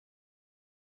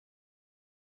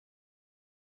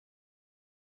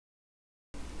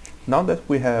Now that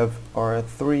we have our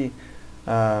three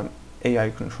AI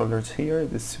controllers here,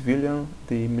 the civilian,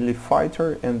 the melee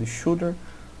fighter, and the shooter,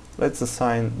 let's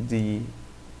assign the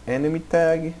enemy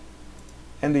tag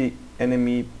and the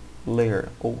enemy layer.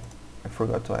 Oh, I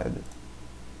forgot to add it.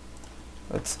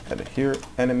 Let's add it here,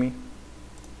 enemy.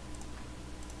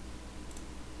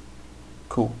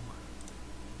 Cool.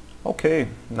 Okay,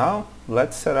 now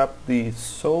let's set up the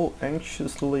so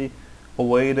anxiously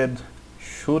awaited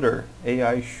shooter,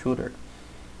 AI shooter.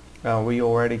 We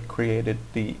already created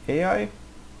the AI,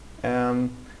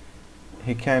 and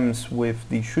he comes with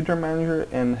the shooter manager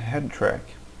and head track.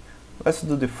 Let's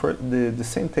do the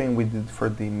same thing we did for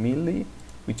the melee,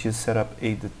 which is set up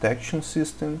a detection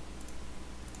system.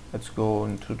 Let's go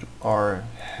into our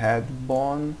head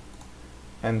bone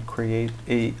and create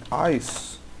a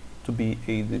eyes to be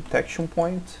a detection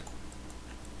point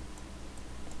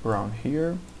around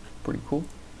here. Pretty cool.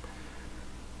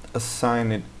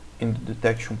 Assign it in the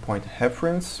detection point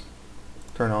reference.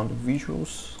 Turn on the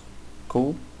visuals.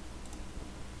 Cool.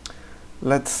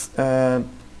 Let's add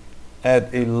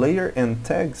a layer and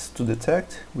tags to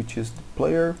detect, which is the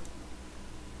player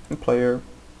and player.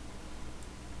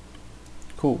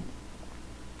 Cool.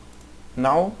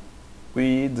 Now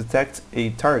we detect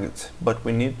a target, but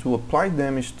we need to apply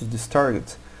damage to this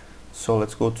target. So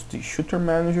let's go to the shooter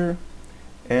manager,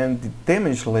 and the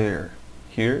damage layer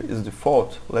here is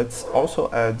default. Let's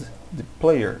also add the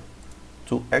player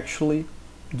to actually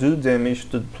do damage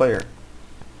to the player.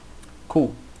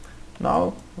 Cool.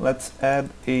 Now let's add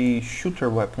a shooter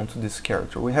weapon to this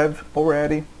character. We have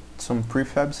already some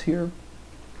prefabs here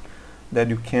that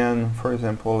you can, for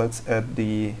example, let's add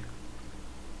the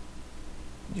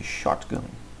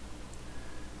shotgun.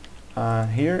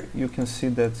 Here you can see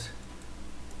that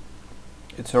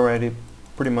it's already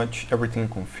pretty much everything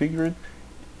configured,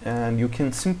 and you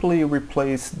can simply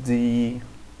replace the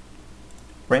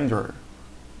renderer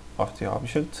of the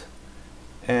object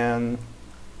and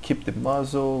keep the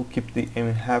muzzle, keep the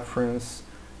aim reference,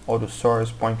 auto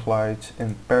source, point light,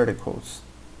 and particles.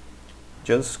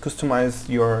 Just customize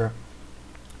your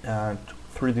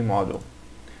 3D model.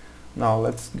 Now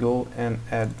let's go and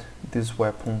add this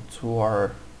weapon to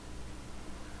our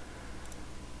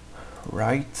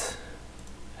right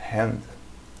hand.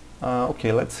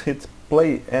 Okay, let's hit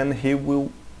play, and he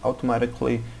will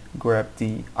automatically grab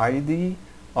the ID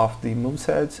of the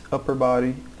moveset, upper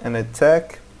body, and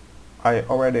attack. I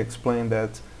already explained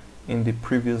that in the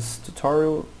previous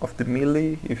tutorial of the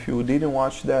melee. If you didn't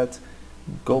watch that,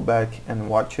 go back and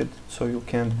watch it so you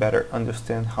can better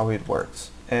understand how it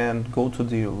works. And go to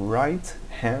the right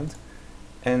hand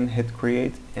and hit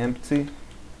create empty,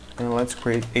 and let's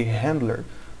create a handler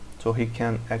so he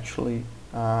can actually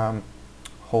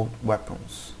hold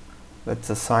weapons. Let's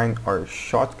assign our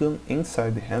shotgun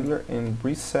inside the handler and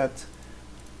reset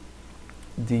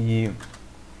the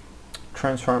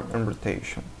transform and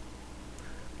rotation.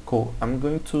 Cool. I'm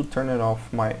going to turn it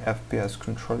off my FPS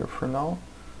controller for now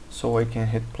so I can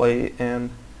hit play and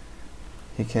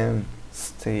he can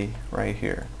stay right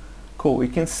here. Cool. We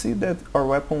can see that our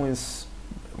weapon is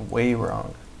way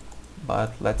wrong,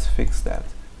 but let's fix that.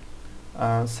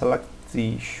 Select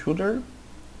the shooter,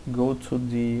 go to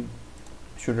the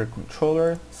shooter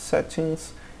controller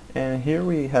settings, and here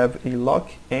we have a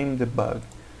lock aim debug.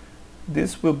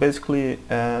 This will basically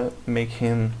make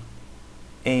him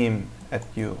aim at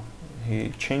you. He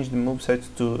changed the moveset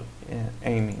to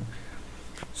aiming.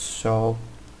 So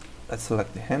let's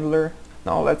select the handler.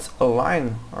 Now let's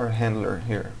align our handler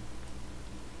here.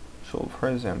 So for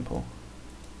example,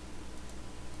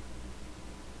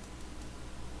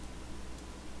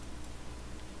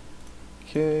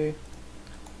 okay,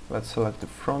 let's select the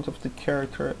front of the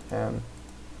character and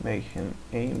make him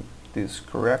aim this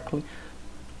correctly.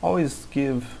 Always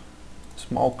give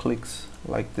small clicks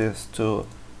like this to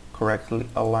correctly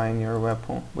align your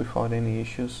weapon without any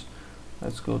issues.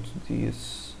 Let's go to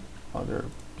this other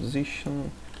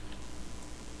position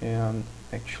and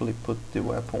actually put the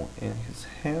weapon in his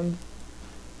hand.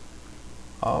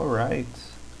 Alright,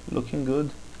 looking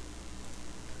good.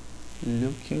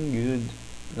 Looking good.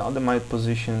 Now that my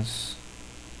position's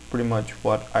pretty much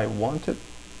what I want it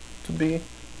to be.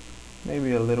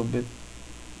 Maybe a little bit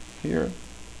here.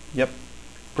 Yep,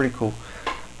 pretty cool.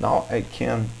 Now I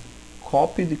can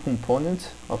copy the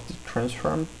component of the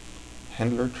transform,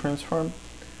 handler transform,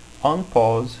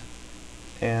 unpause,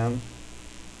 and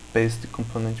paste the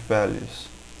component values.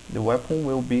 The weapon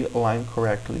will be aligned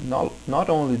correctly. Not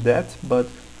only that, but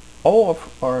all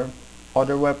of our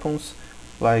other weapons,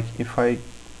 like if I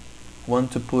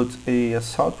want to put a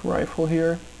assault rifle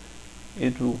here,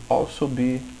 it will also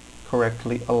be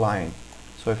correctly aligned.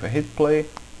 So if I hit play,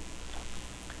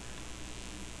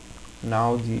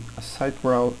 Now the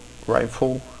assault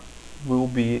rifle will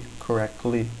be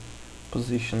correctly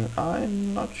positioned.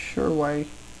 I'm not sure why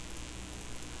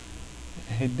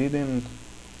he didn't.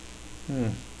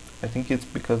 I think it's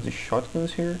because the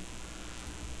shotgun's here.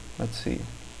 Let's see.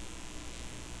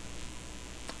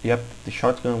 Yep, the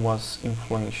shotgun was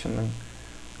influential.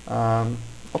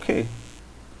 Okay.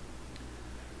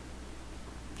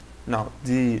 Now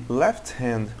the left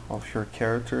hand of your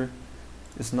character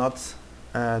is not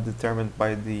determined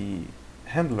by the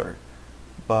handler,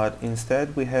 but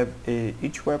instead we have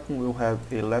each weapon will have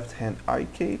a left hand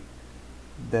IK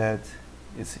that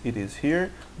it is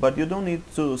here, but you don't need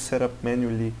to set up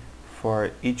manually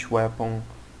for each weapon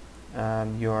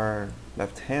and your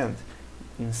left hand.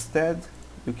 Instead,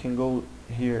 you can go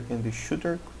here in the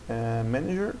shooter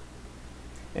manager,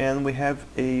 and we have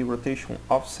a rotation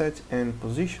offset and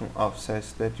position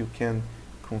offsets that you can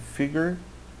configure,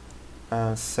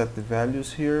 set the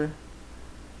values here,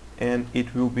 and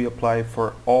it will be applied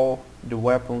for all the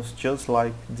weapons just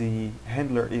like the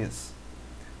handler is.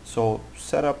 So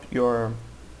set up your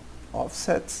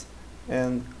offsets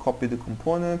and copy the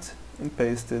component and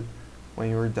paste it when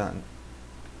you're done.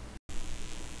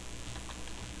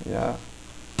 Yeah,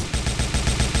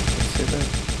 see that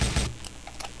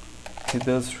he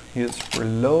does his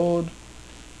reload,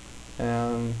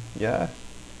 and yeah,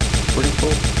 pretty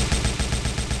cool.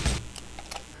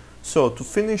 So to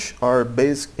finish our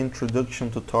basic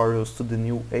introduction tutorials to the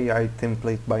new AI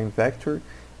template by Invector,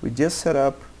 we just set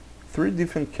up 3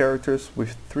 different characters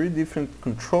with 3 different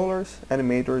controllers,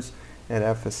 animators, and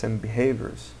FSM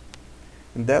behaviors.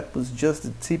 And that was just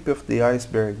the tip of the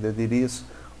iceberg that it is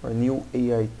our new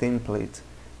AI template,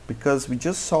 because we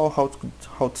just saw how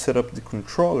to set up the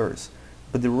controllers,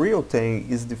 but the real thing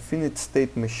is the finite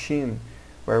state machine,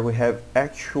 where we have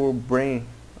actual brain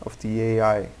of the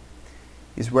AI.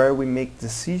 Is where we make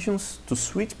decisions to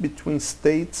switch between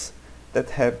states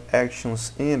that have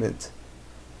actions in it.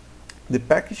 The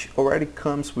package already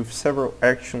comes with several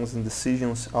actions and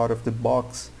decisions out of the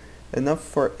box, enough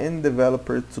for any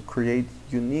developer to create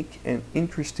unique and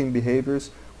interesting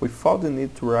behaviors without the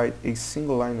need to write a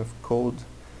single line of code.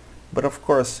 But of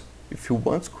course, if you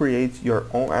want to create your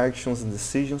own actions and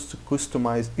decisions to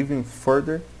customize even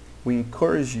further, we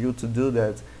encourage you to do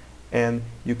that, and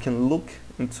you can look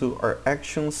into our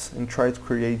actions and try to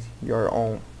create your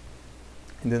own.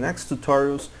 In the next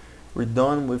tutorials, we're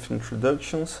done with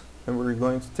introductions, and we're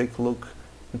going to take a look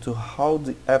into how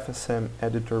the FSM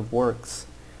editor works.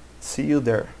 See you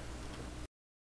there.